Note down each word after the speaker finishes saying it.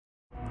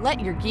Let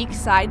your geek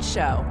side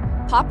show.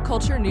 Pop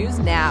culture news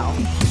now.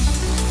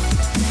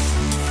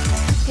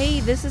 Hey,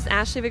 this is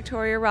Ashley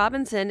Victoria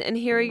Robinson, and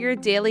here are your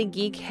daily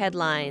geek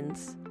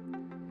headlines.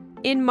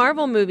 In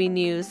Marvel movie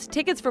news,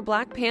 tickets for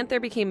Black Panther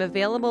became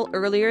available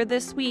earlier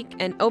this week,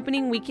 and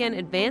opening weekend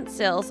advance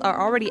sales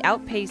are already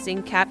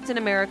outpacing Captain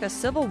America: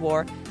 Civil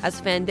War as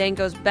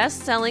Fandango's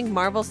best-selling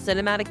Marvel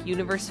Cinematic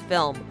Universe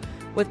film.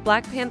 With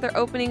Black Panther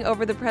opening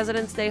over the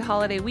President's Day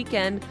holiday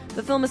weekend,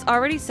 the film is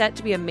already set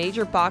to be a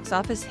major box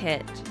office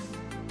hit.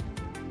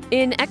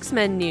 In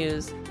X-Men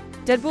news,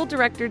 Deadpool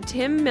director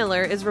Tim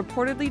Miller is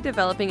reportedly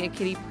developing a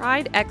Kitty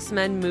Pryde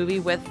X-Men movie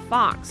with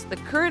Fox, the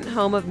current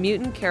home of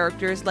mutant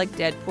characters like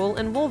Deadpool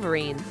and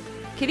Wolverine.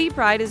 Kitty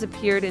Pryde has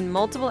appeared in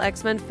multiple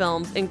X-Men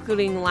films,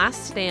 including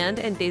Last Stand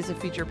and Days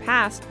of Future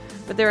Past,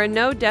 but there are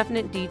no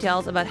definite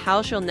details about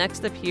how she'll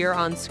next appear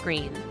on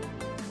screen.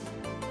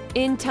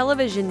 In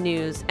television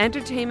news,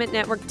 entertainment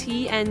network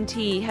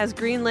TNT has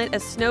greenlit a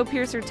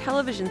Snowpiercer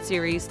television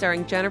series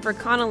starring Jennifer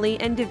Connelly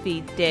and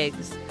Daveed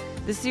Diggs.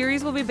 The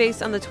series will be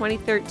based on the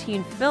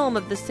 2013 film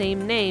of the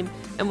same name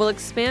and will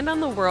expand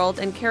on the world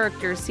and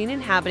characters seen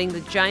inhabiting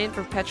the giant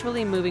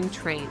perpetually moving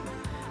train.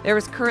 There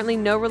is currently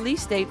no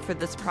release date for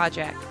this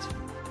project.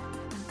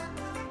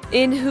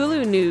 In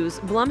Hulu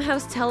news,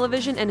 Blumhouse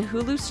Television and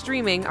Hulu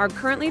Streaming are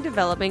currently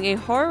developing a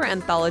horror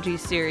anthology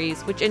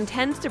series which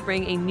intends to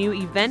bring a new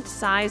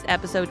event-sized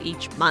episode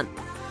each month.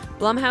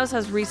 Blumhouse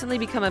has recently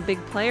become a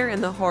big player in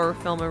the horror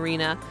film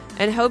arena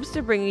and hopes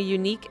to bring a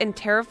unique and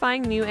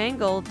terrifying new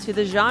angle to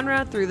the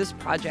genre through this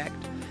project.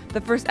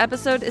 The first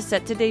episode is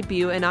set to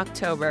debut in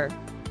October.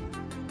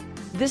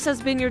 This has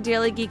been your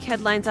Daily Geek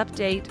Headlines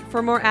update.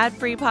 For more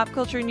ad-free pop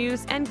culture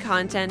news and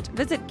content,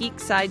 visit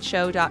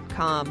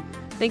geeksideshow.com.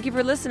 Thank you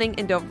for listening,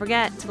 and don't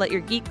forget to let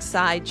your geek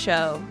side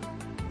show.